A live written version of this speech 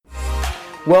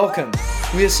Welcome.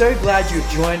 We are so glad you've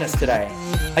joined us today.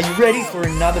 Are you ready for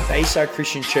another Bayside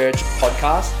Christian Church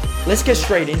podcast? Let's get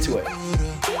straight into it.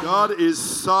 God is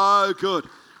so good.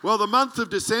 Well, the month of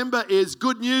December is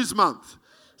Good News Month.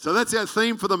 So that's our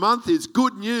theme for the month, is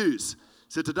good news.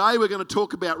 So today we're going to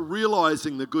talk about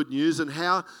realising the good news and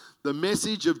how the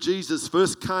message of Jesus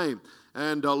first came.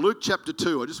 And Luke chapter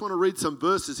 2, I just want to read some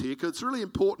verses here because it's really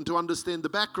important to understand the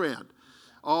background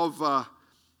of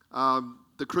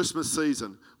the Christmas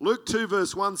season. Luke 2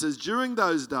 verse 1 says, "During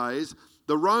those days,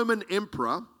 the Roman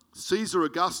Emperor, Caesar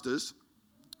Augustus,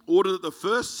 ordered that the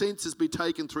first census be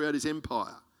taken throughout his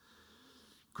empire.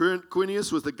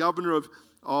 Quirinius was the governor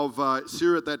of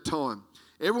Syria at that time.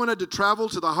 Everyone had to travel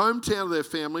to the hometown of their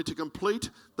family to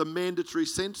complete the mandatory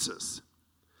census.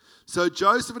 So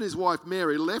Joseph and his wife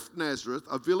Mary left Nazareth,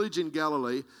 a village in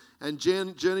Galilee, and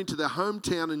journeyed to their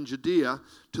hometown in Judea,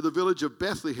 to the village of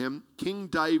Bethlehem, King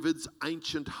David's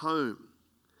ancient home.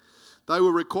 They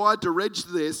were required to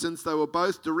register there since they were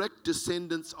both direct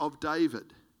descendants of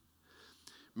David.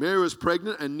 Mary was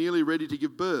pregnant and nearly ready to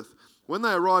give birth. When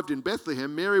they arrived in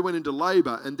Bethlehem, Mary went into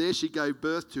labour, and there she gave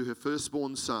birth to her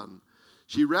firstborn son.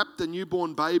 She wrapped the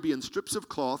newborn baby in strips of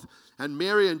cloth, and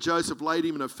Mary and Joseph laid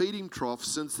him in a feeding trough,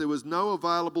 since there was no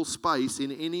available space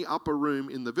in any upper room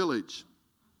in the village.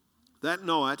 That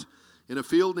night, in a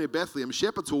field near Bethlehem,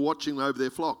 shepherds were watching over their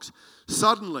flocks.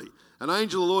 Suddenly, an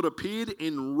angel of the Lord appeared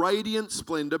in radiant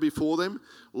splendour before them,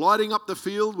 lighting up the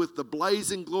field with the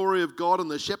blazing glory of God, and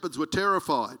the shepherds were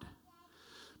terrified.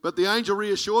 But the angel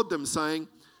reassured them, saying,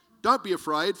 'Don't be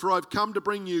afraid, for I've come to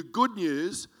bring you good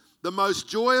news, the most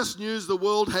joyous news the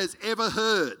world has ever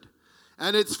heard.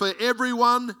 And it's for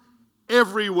everyone,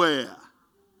 everywhere.'"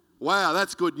 Wow,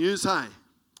 that's good news, hey?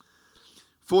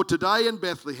 "For today in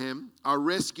Bethlehem, a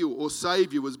rescuer or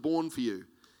saviour was born for you.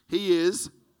 He is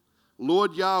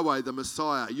Lord Yahweh, the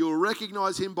Messiah. You will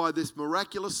recognise him by this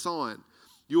miraculous sign.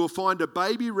 You will find a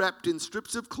baby wrapped in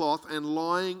strips of cloth and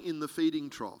lying in the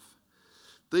feeding trough."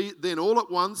 Then all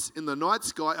at once, in the night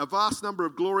sky, a vast number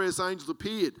of glorious angels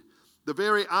appeared, the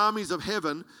very armies of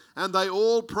heaven, and they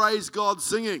all praised God,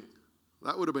 singing.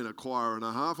 That would have been a choir and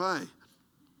a half, eh?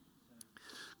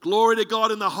 "Glory to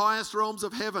God in the highest realms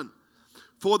of heaven,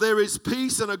 for there is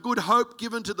peace and a good hope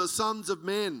given to the sons of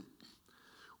men."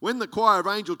 When the choir of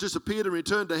angels disappeared and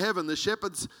returned to heaven, the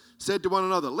shepherds said to one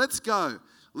another, "Let's go.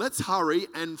 Let's hurry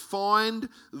and find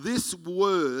this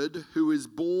word who is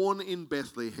born in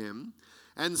Bethlehem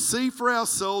and see for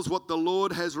ourselves what the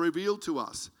Lord has revealed to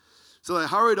us." So they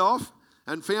hurried off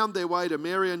and found their way to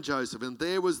Mary and Joseph, and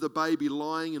there was the baby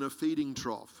lying in a feeding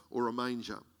trough, or a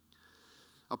manger.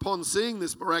 Upon seeing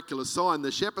this miraculous sign,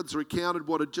 the shepherds recounted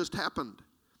what had just happened.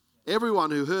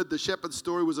 Everyone who heard the shepherd's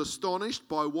story was astonished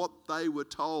by what they were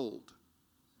told.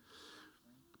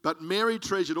 But Mary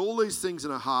treasured all these things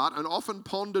in her heart and often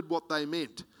pondered what they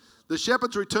meant. The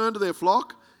shepherds returned to their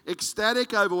flock,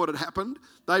 ecstatic over what had happened.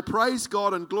 They praised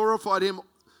God and glorified him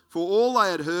for all they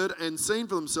had heard and seen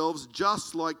for themselves,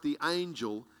 just like the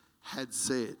angel had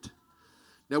said.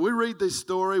 Now, we read this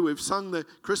story, we've sung the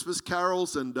Christmas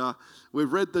carols, and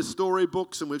we've read the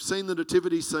storybooks, and we've seen the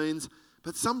nativity scenes,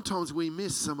 but sometimes we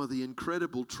miss some of the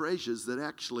incredible treasures that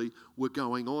actually were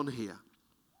going on here.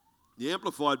 The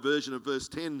Amplified version of verse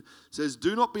 10 says,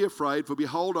 "Do not be afraid, for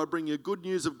behold, I bring you good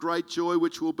news of great joy,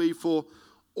 which will be for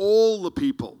all the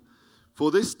people. For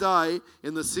this day,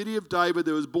 in the city of David,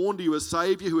 there was born to you a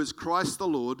Saviour who is Christ the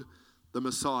Lord, the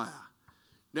Messiah."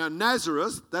 Now,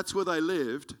 Nazareth, that's where they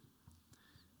lived,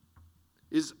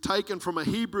 is taken from a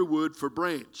Hebrew word for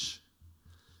branch.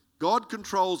 God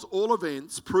controls all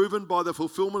events, proven by the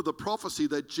fulfillment of the prophecy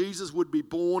that Jesus would be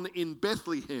born in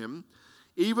Bethlehem,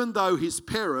 even though his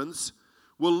parents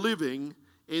were living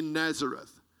in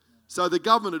Nazareth. So the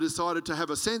governor decided to have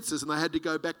a census, and they had to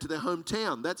go back to their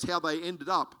hometown. That's how they ended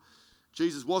up.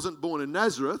 Jesus wasn't born in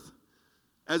Nazareth.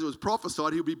 As it was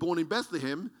prophesied, he would be born in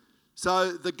Bethlehem.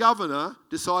 So the governor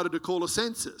decided to call a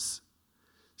census.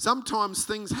 Sometimes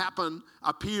things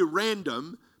appear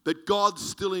random, but God's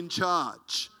still in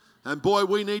charge. And boy,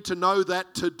 we need to know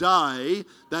that today,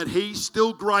 that he's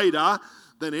still greater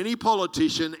than any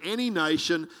politician, any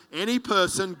nation, any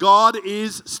person. God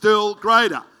is still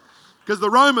greater. Because the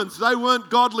Romans, they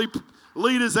weren't godly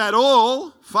leaders at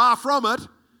all, far from it.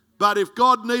 But if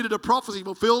God needed a prophecy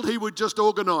fulfilled, he would just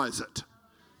organise it.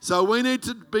 So we need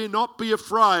to not be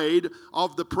afraid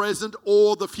of the present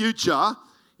or the future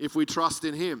if we trust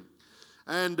in him.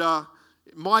 And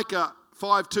Micah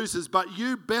 5:2 says, "But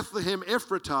you, Bethlehem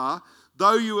Ephratah,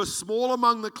 though you are small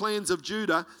among the clans of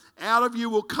Judah, out of you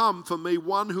will come for me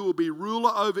one who will be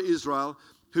ruler over Israel,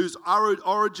 whose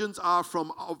origins are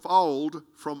from of old,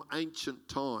 from ancient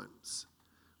times."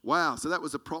 Wow, so that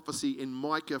was a prophecy in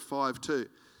Micah 5:2.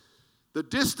 The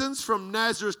distance from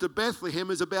Nazareth to Bethlehem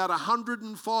is about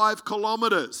 105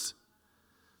 kilometres.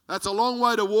 That's a long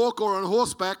way to walk or on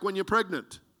horseback when you're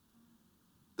pregnant.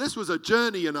 This was a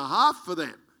journey and a half for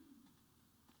them.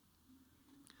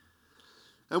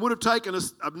 And would have taken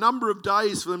a number of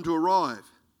days for them to arrive.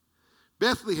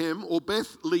 Bethlehem, or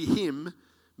Bethlehem,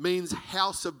 means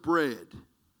house of bread,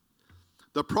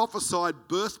 the prophesied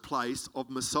birthplace of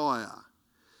Messiah.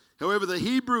 However, the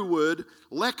Hebrew word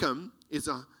lechem is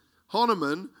a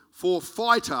homonym for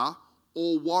fighter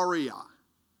or warrior.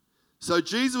 So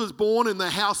Jesus was born in the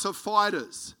house of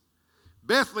fighters.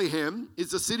 Bethlehem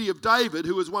is the city of David,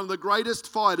 who was one of the greatest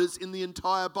fighters in the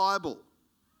entire Bible.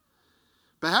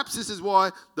 Perhaps this is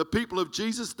why the people of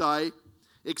Jesus' day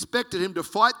expected him to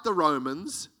fight the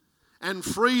Romans and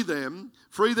free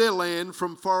their land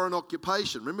from foreign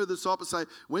occupation. Remember the disciples say,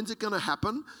 when's it going to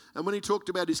happen? And when he talked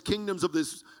about his kingdoms of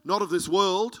this, not of this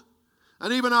world,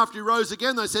 and even after he rose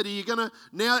again, they said, are you going to,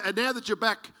 now that you're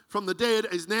back from the dead,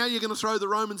 is now you're going to throw the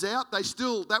Romans out?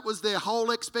 That was their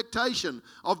whole expectation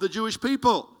of the Jewish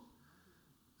people.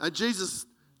 And Jesus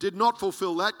did not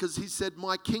fulfill that because he said,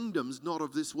 my kingdom's not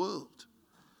of this world.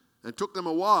 And it took them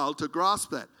a while to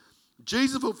grasp that.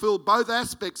 Jesus fulfilled both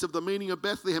aspects of the meaning of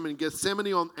Bethlehem in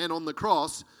Gethsemane and on the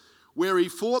cross, where he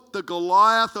fought the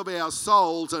Goliath of our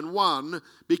souls and won,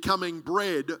 becoming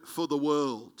bread for the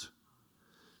world.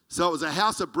 So it was a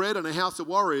house of bread and a house of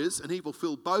warriors, and he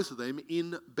fulfilled both of them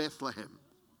in Bethlehem.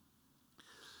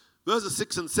 Verses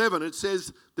 6 and 7, it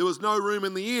says, there was no room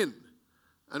in the inn.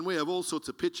 And we have all sorts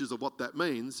of pictures of what that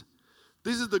means.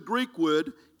 This is the Greek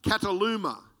word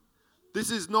kataluma. This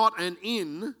is not an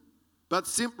inn, but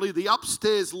simply the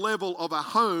upstairs level of a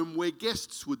home where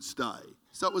guests would stay.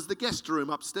 So it was the guest room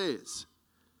upstairs.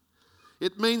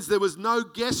 It means there was no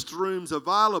guest rooms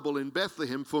available in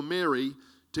Bethlehem for Mary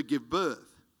to give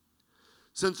birth.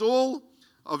 Since all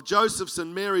of Joseph's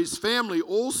and Mary's family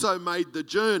also made the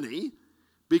journey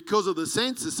because of the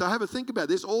census, so have a think about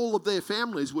this, all of their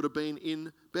families would have been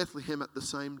in Bethlehem at the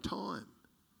same time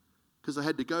because they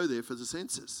had to go there for the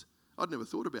census. I'd never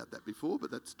thought about that before,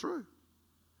 but that's true.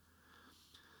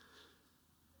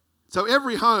 So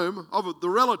every home of the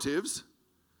relatives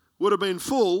would have been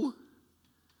full.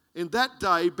 In that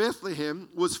day, Bethlehem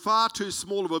was far too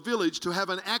small of a village to have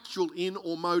an actual inn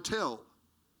or motel.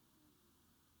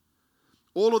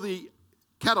 All of the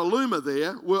kataluma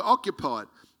there were occupied.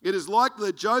 It is likely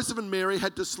that Joseph and Mary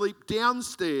had to sleep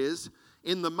downstairs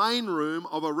in the main room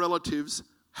of a relative's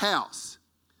house.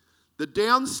 The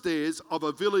downstairs of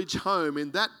a village home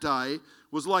in that day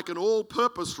was like an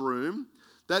all-purpose room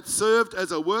that served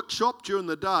as a workshop during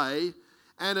the day,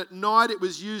 and at night it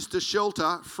was used to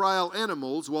shelter frail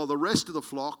animals while the rest of the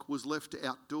flock was left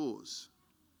outdoors.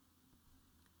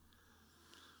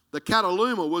 The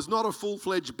kataluma was not a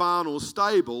full-fledged barn or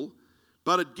stable,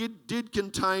 but it did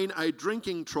contain a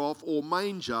drinking trough or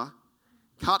manger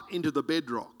cut into the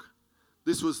bedrock.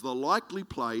 This was the likely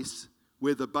place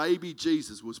where the baby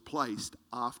Jesus was placed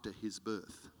after his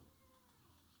birth.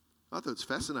 I thought it's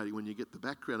fascinating when you get the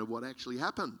background of what actually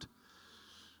happened.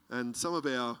 And some of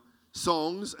our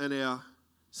songs and our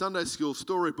Sunday school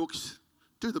storybooks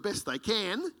do the best they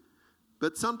can,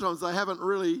 but sometimes they haven't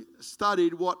really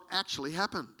studied what actually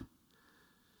happened.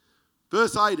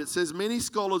 Verse 8, it says, many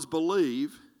scholars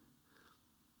believe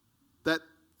that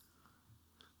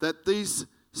the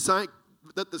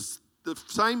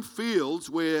same fields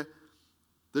where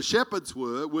the shepherds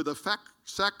were the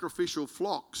sacrificial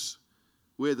flocks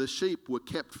where the sheep were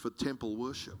kept for temple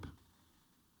worship.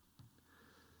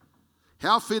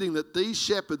 How fitting that these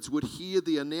shepherds would hear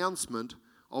the announcement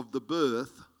of the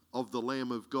birth of the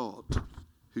Lamb of God,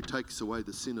 who takes away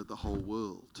the sin of the whole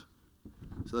world.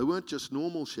 So they weren't just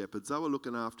normal shepherds, they were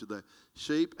looking after the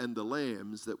sheep and the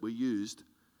lambs that were used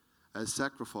as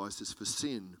sacrifices for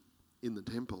sin in the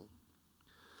temple.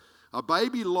 A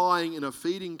baby lying in a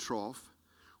feeding trough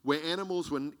where animals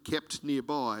were kept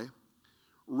nearby,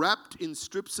 wrapped in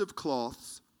strips of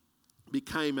cloths,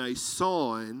 became a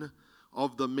sign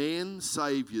of the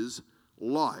man-Saviour's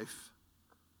life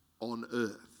on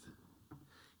earth.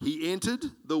 He entered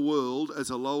the world as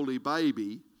a lowly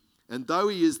baby, and though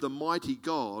he is the mighty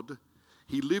God,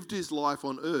 he lived his life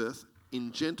on earth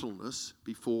in gentleness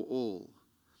before all.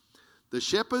 The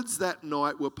shepherds that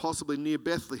night were possibly near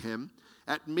Bethlehem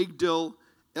at Migdal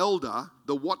Elder,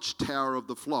 the watchtower of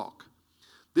the flock.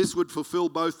 This would fulfill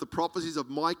both the prophecies of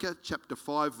Micah chapter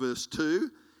 5 verse 2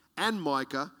 and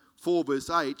Micah 4 verse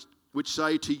 8, which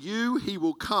say, to you he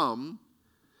will come,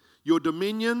 your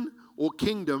dominion or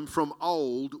kingdom from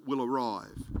old will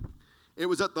arrive. It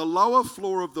was at the lower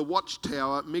floor of the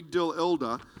watchtower, Migdal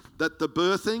Eder, that the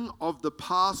birthing of the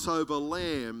Passover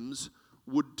lambs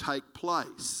would take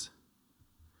place.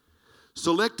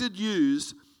 Selected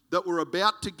ewes that were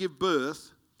about to give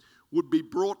birth would be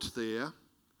brought there.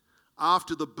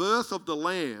 After the birth of the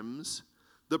lambs,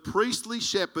 the priestly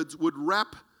shepherds would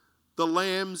wrap the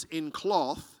lambs in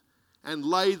cloth and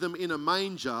lay them in a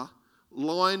manger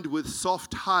lined with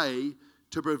soft hay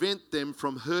to prevent them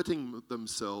from hurting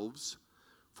themselves,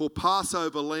 for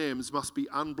Passover lambs must be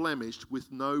unblemished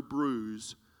with no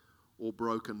bruise or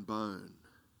broken bone.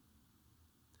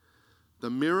 The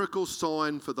miracle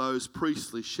sign for those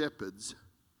priestly shepherds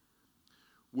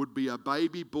would be a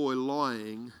baby boy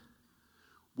lying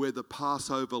where the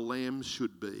Passover lambs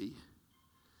should be,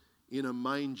 in a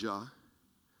manger,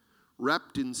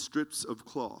 wrapped in strips of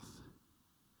cloth.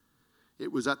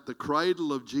 It was at the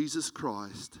cradle of Jesus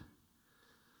Christ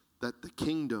that the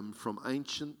kingdom from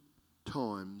ancient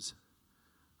times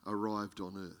arrived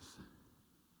on earth.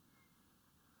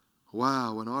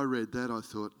 Wow, when I read that, I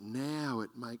thought, now it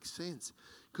makes sense.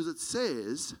 Because it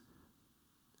says,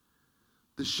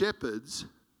 the shepherds,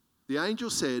 the angel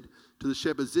said to the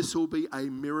shepherds, this will be a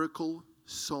miracle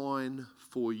sign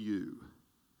for you.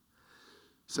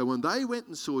 So when they went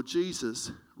and saw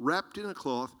Jesus wrapped in a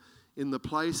cloth in the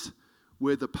place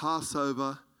where the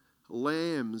Passover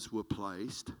lambs were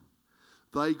placed,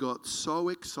 they got so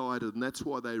excited, and that's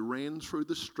why they ran through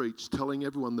the streets telling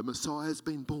everyone the Messiah's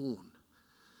been born.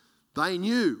 They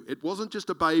knew it wasn't just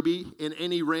a baby in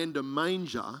any random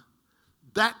manger.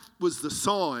 That was the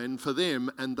sign for them,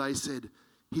 and they said,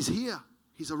 he's here,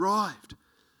 he's arrived.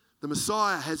 The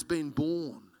Messiah has been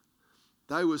born.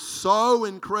 They were so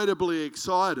incredibly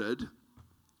excited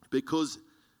because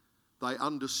they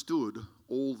understood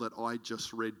all that I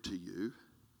just read to you.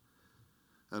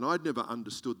 And I'd never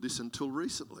understood this until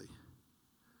recently.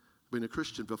 I've been a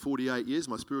Christian for 48 years.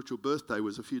 My spiritual birthday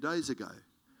was a few days ago.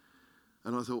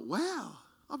 And I thought, wow,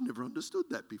 I've never understood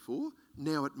that before.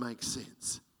 Now it makes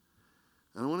sense.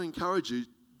 And I want to encourage you,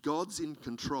 God's in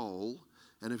control.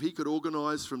 And if he could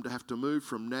organise for him to have to move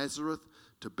from Nazareth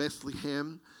to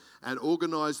Bethlehem, and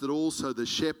organise that also the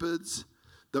shepherds,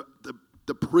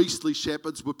 the priestly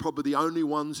shepherds were probably the only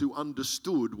ones who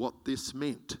understood what this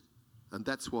meant. And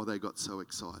that's why they got so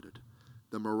excited.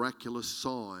 The miraculous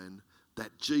sign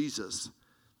that Jesus,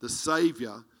 the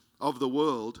Saviour of the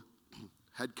world,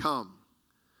 had come.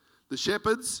 The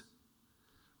shepherds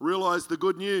realised the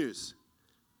good news.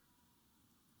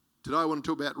 Today I want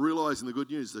to talk about realising the good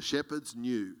news. The shepherds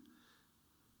knew.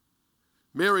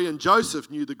 Mary and Joseph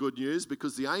knew the good news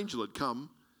because the angel had come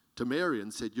to Mary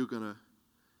and said, you're going to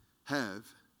have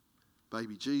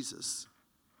baby Jesus,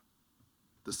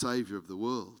 the Saviour of the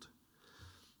world.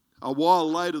 A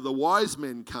while later, the wise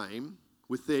men came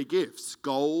with their gifts,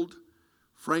 gold,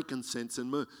 frankincense,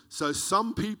 and myrrh. So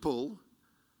some people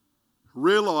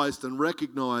realised and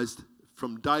recognised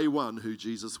from day one who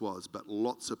Jesus was, but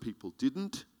lots of people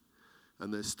didn't,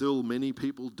 and there's still many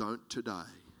people don't today.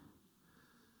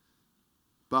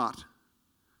 But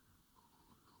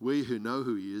we who know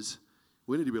who he is,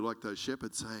 we need to be like those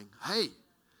shepherds saying, hey,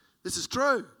 this is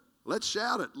true. Let's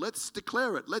shout it. Let's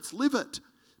declare it. Let's live it.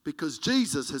 Because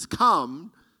Jesus has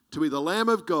come to be the Lamb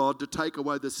of God to take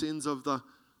away the sins of the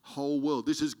whole world.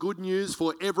 This is good news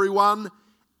for everyone,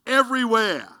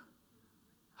 everywhere.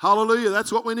 Hallelujah.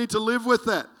 That's what we need to live with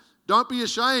that. Don't be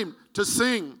ashamed to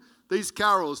sing these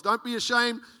carols. Don't be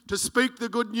ashamed to speak the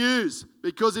good news,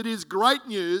 because it is great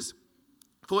news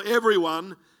for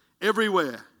everyone,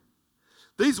 everywhere.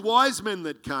 These wise men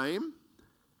that came,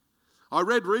 I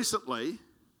read recently,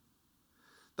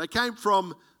 they came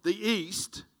from the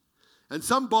east, and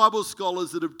some Bible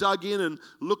scholars that have dug in and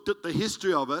looked at the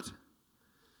history of it,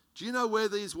 do you know where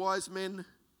these wise men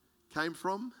came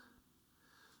from?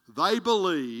 They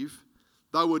believe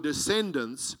they were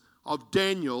descendants of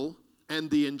Daniel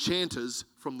and the enchanters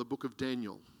from the book of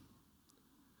Daniel,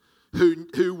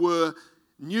 who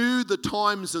knew the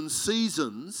times and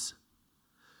seasons,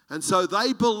 and so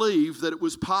they believed that it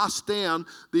was passed down,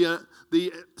 the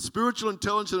spiritual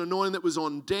intelligence and anointing that was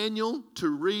on Daniel to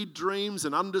read dreams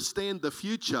and understand the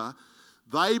future.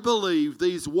 They believed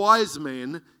these wise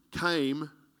men came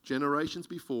generations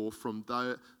before from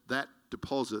that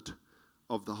deposit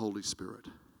of the Holy Spirit.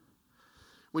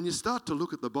 When you start to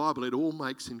look at the Bible, it all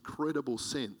makes incredible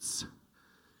sense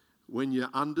when you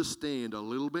understand a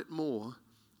little bit more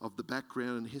of the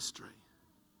background and history.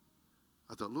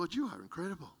 I thought, Lord, you are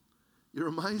incredible. You're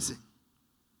amazing.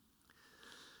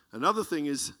 Another thing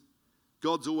is,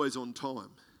 God's always on time.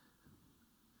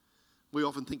 We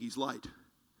often think he's late.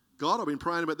 God, I've been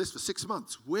praying about this for 6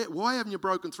 months. Why haven't you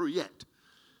broken through yet?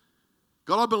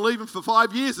 God, I've been believing for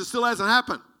 5 years. It still hasn't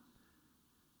happened.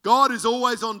 God is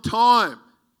always on time.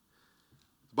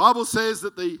 The Bible says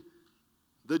that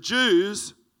the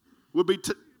Jews would be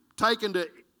taken to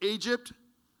Egypt.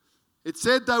 It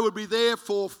said they would be there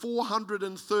for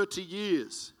 430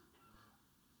 years.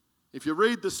 If you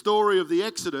read the story of the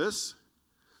Exodus,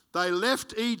 they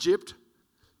left Egypt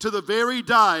to the very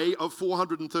day of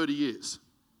 430 years.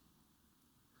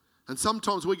 And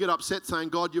sometimes we get upset saying,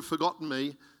 God, you've forgotten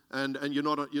me and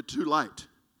you're too late.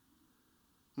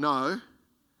 No.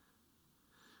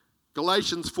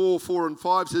 Galatians 4 and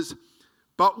 5 says,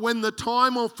 but when the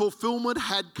time of fulfillment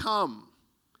had come,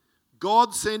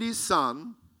 God sent his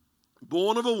Son,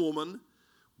 born of a woman,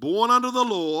 born under the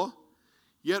law,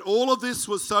 yet all of this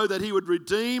was so that he would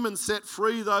redeem and set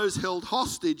free those held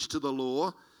hostage to the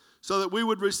law, so that we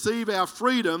would receive our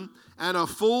freedom and a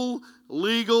full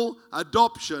legal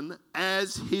adoption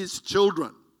as his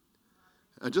children.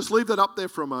 And just leave that up there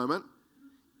for a moment.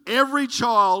 Every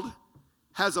child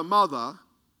has a mother,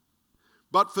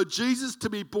 but for Jesus to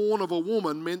be born of a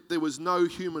woman meant there was no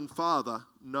human father,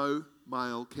 no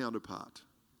male counterpart.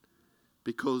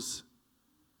 Because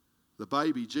the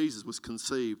baby, Jesus, was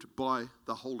conceived by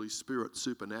the Holy Spirit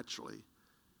supernaturally,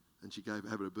 and she gave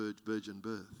a virgin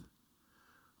birth.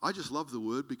 I just love the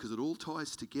word because it all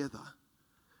ties together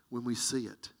when we see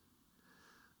it.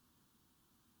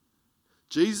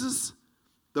 Jesus,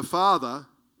 the Father,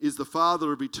 is the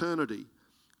Father of eternity.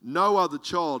 No other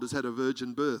child has had a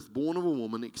virgin birth, born of a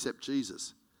woman, except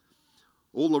Jesus.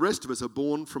 All the rest of us are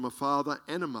born from a father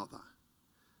and a mother.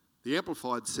 The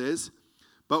Amplified says,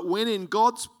 but when in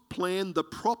God's plan the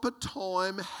proper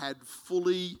time had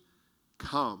fully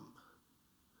come.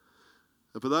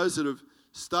 And for those that have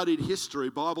studied history,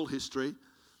 Bible history,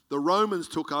 the Romans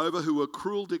took over, who were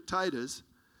cruel dictators,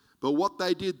 but what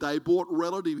they did, they brought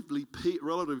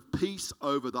relative peace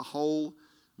over the whole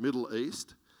Middle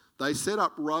East. They set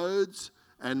up roads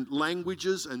and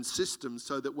languages and systems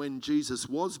so that when Jesus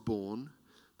was born,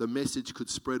 the message could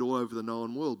spread all over the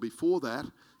known world. Before that,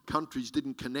 countries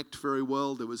didn't connect very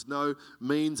well. There was no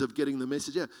means of getting the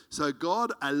message out. So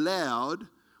God allowed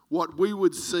what we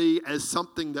would see as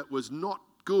something that was not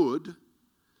good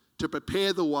to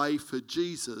prepare the way for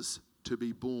Jesus to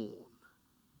be born.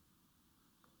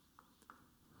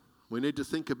 We need to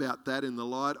think about that in the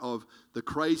light of the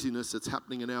craziness that's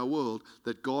happening in our world,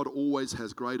 that God always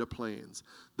has greater plans.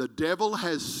 The devil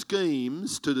has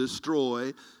schemes to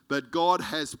destroy, but God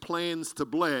has plans to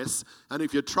bless. And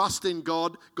if you trust in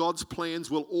God, God's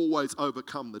plans will always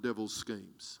overcome the devil's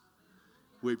schemes.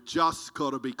 We've just got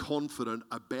to be confident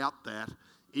about that,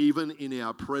 even in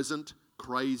our present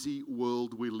crazy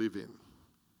world we live in.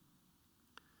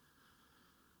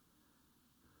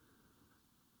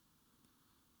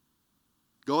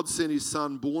 God sent his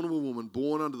Son, born of a woman,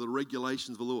 born under the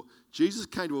regulations of the law. Jesus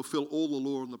came to fulfill all the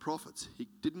law and the prophets. He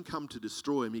didn't come to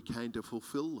destroy them, he came to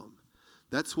fulfill them.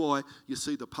 That's why you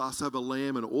see the Passover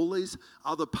lamb and all these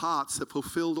other parts that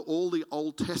fulfilled all the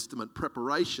Old Testament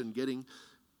preparation, getting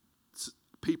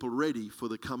people ready for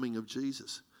the coming of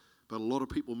Jesus. But a lot of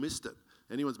people missed it.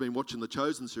 Anyone's been watching the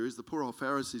Chosen series, the poor old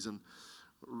Pharisees and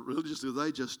religious leaders,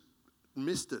 they just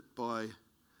missed it by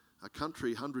a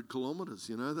country 100 kilometres,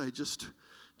 they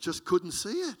just couldn't see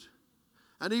it.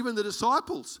 And even the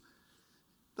disciples,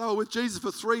 they were with Jesus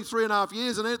for 3.5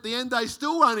 years, and at the end they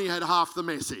still only had half the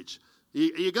message. Are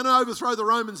you going to overthrow the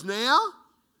Romans now?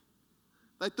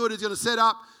 They thought he was going to set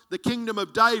up the kingdom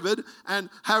of David and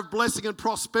have blessing and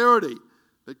prosperity.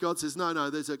 But God says, no,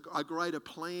 there's a greater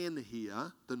plan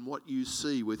here than what you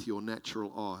see with your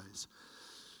natural eyes.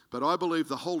 But I believe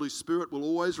the Holy Spirit will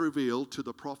always reveal to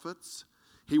the prophets.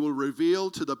 He will reveal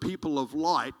to the people of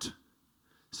light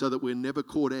so that we're never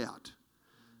caught out.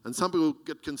 And some people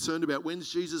get concerned about,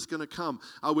 when's Jesus going to come?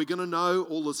 Are we going to know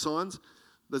all the signs?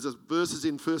 There's verses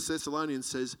in 1 Thessalonians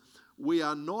says, we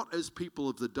are not as people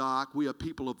of the dark, we are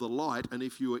people of the light, and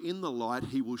if you are in the light,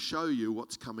 he will show you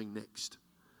what's coming next.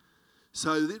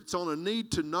 So it's on a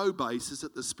need-to-know basis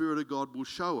that the Spirit of God will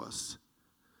show us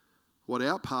what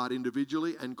our part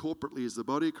individually and corporately as the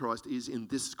body of Christ is in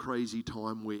this crazy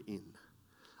time we're in.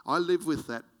 I live with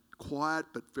that quiet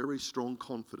but very strong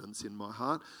confidence in my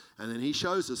heart, and then he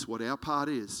shows us what our part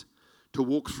is to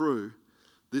walk through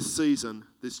this season,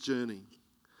 this journey.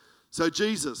 So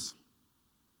Jesus,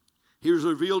 he was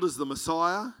revealed as the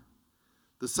Messiah,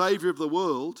 the Saviour of the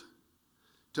world,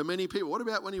 to many people. What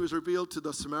about when he was revealed to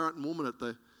the Samaritan woman at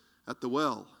the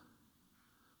well?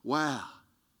 Wow.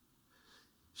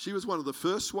 She was one of the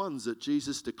first ones that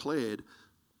Jesus declared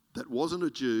that wasn't a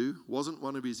Jew, wasn't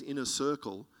one of his inner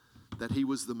circle, that he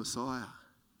was the Messiah.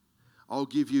 I'll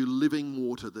give you living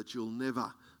water that you'll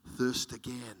never thirst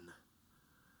again.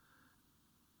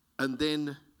 And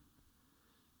then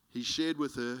he shared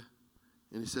with her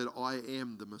and he said, I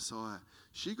am the Messiah.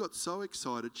 She got so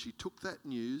excited, she took that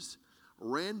news,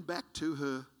 ran back to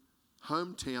her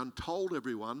hometown, told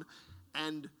everyone,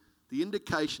 and the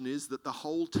indication is that the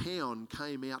whole town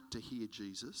came out to hear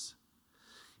Jesus.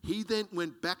 He then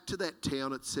went back to that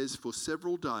town, it says, for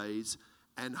several days,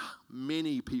 and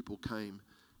many people came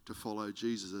to follow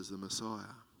Jesus as the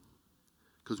Messiah.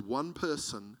 Because one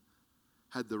person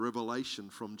had the revelation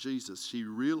from Jesus. She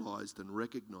realized and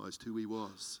recognized who he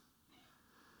was.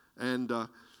 And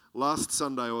last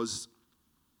Sunday I was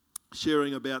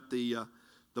sharing about the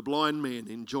blind man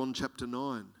in John chapter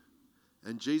 9.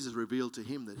 And Jesus revealed to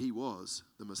him that he was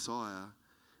the Messiah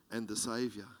and the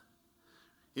Saviour.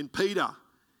 In Peter,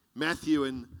 Matthew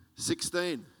in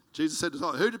 16, Jesus said to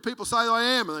them, who did people say I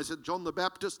am? And they said, John the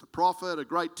Baptist, a prophet, a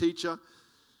great teacher.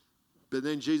 But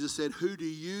then Jesus said, who do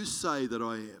you say that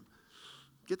I am?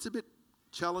 It gets a bit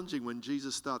challenging when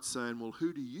Jesus starts saying, well,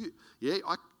 who do you? Yeah,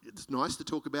 it's nice to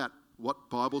talk about what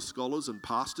Bible scholars and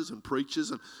pastors and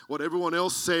preachers and what everyone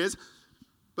else says.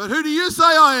 But who do you say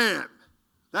I am?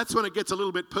 That's when it gets a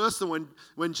little bit personal,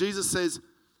 when Jesus says,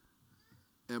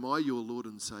 am I your Lord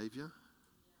and Saviour?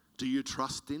 Do you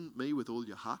trust in me with all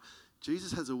your heart?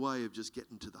 Jesus has a way of just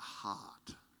getting to the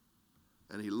heart.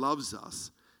 And he loves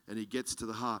us, and he gets to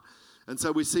the heart. And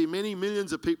so we see many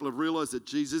millions of people have realised that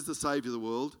Jesus is the Saviour of the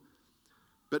world.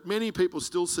 But many people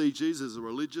still see Jesus as a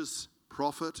religious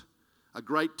prophet, a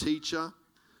great teacher,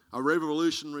 a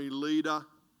revolutionary leader,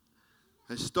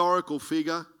 a historical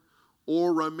figure,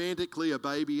 or romantically a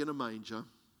baby in a manger.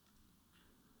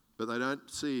 But they don't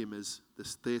see him as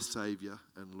their Saviour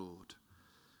and Lord.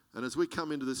 And as we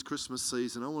come into this Christmas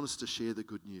season, I want us to share the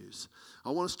good news. I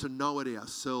want us to know it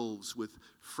ourselves with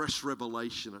fresh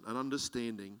revelation and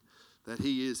understanding that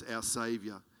he is our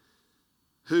Saviour.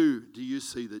 Who do you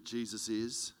see that Jesus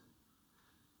is?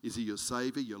 Is he your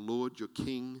Saviour, your Lord, your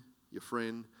King, your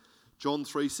friend? John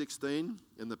 3:16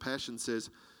 in the Passion says,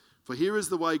 for here is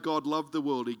the way God loved the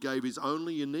world. He gave his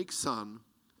only unique Son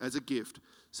as a gift.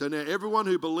 So now everyone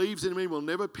who believes in him will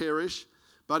never perish,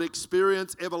 but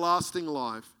experience everlasting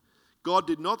life. God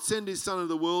did not send his Son into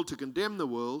the world to condemn the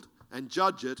world and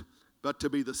judge it, but to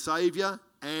be the Saviour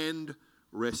and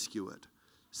rescue it.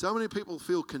 So many people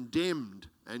feel condemned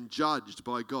and judged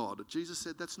by God. Jesus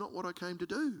said, that's not what I came to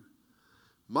do.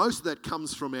 Most of that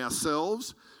comes from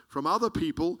ourselves, from other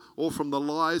people, or from the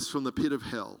lies from the pit of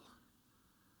hell.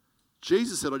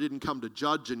 Jesus said, I didn't come to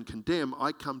judge and condemn.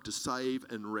 I come to save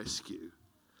and rescue.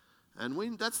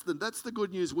 And that's the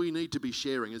good news we need to be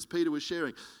sharing. As Peter was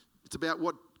sharing, it's about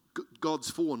what God's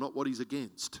for, not what he's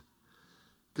against.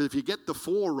 Because if you get the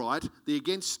for right, the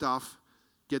against stuff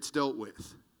gets dealt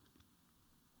with.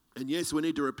 And yes, we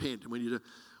need to repent and we need to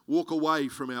walk away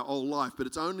from our old life. But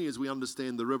it's only as we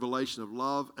understand the revelation of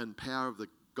love and power of the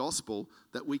gospel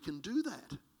that we can do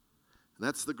that. And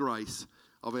that's the grace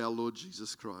of our Lord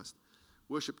Jesus Christ.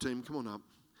 Worship team, come on up.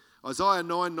 Isaiah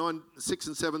 9:6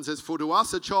 and 7 says, for to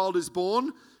us a child is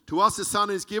born, to us a son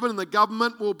is given, and the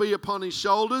government will be upon his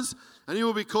shoulders, and he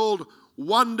will be called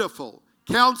Wonderful,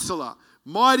 Counselor,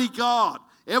 Mighty God,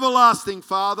 Everlasting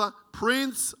Father,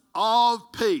 Prince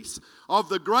of Peace. Of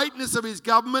the greatness of his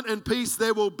government and peace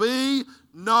there will be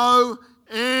no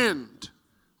end.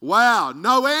 Wow,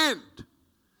 no end.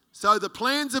 So the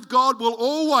plans of God will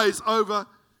always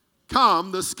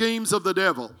overcome the schemes of the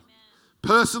devil.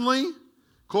 Personally,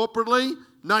 corporately,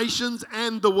 nations,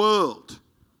 and the world.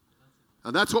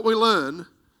 And that's what we learn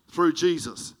through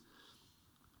Jesus.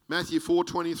 Matthew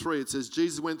 4:23, it says,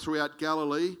 Jesus went throughout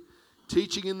Galilee,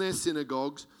 teaching in their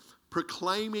synagogues,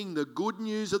 proclaiming the good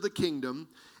news of the kingdom,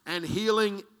 and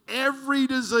healing every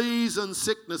disease and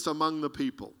sickness among the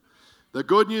people. The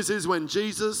good news is when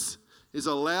Jesus is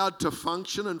allowed to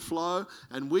function and flow,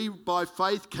 and we by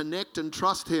faith connect and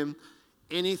trust him,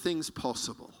 anything's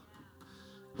possible.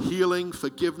 Healing,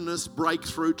 forgiveness,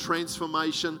 breakthrough,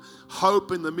 transformation,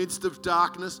 hope in the midst of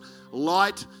darkness,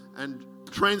 light and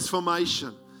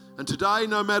transformation. And today,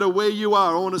 no matter where you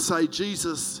are, I want to say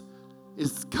Jesus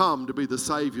is come to be the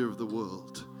Saviour of the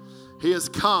world. He has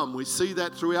come. We see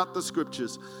that throughout the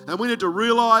scriptures. And we need to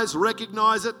realize,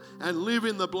 recognize it, and live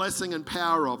in the blessing and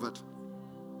power of it.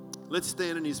 Let's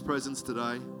stand in his presence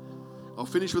today. I'll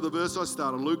finish with a verse I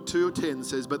started. Luke 2:10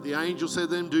 says, but the angel said to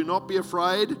them, do not be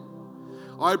afraid.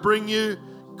 I bring you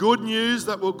good news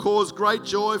that will cause great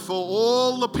joy for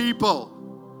all the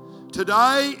people.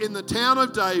 Today, in the town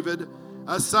of David,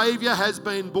 a Saviour has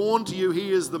been born to you.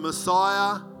 He is the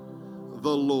Messiah,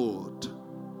 the Lord.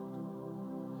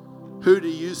 Who do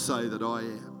you say that I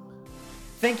am?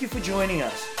 Thank you for joining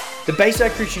us. The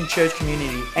Bayside Christian Church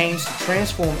community aims to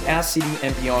transform our city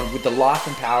and beyond with the life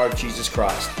and power of Jesus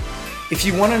Christ. If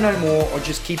you want to know more or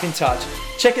just keep in touch,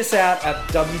 check us out at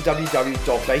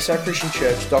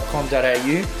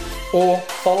www.baysidechristianchurch.com.au or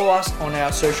follow us on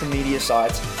our social media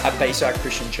sites at Bayside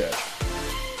Christian Church.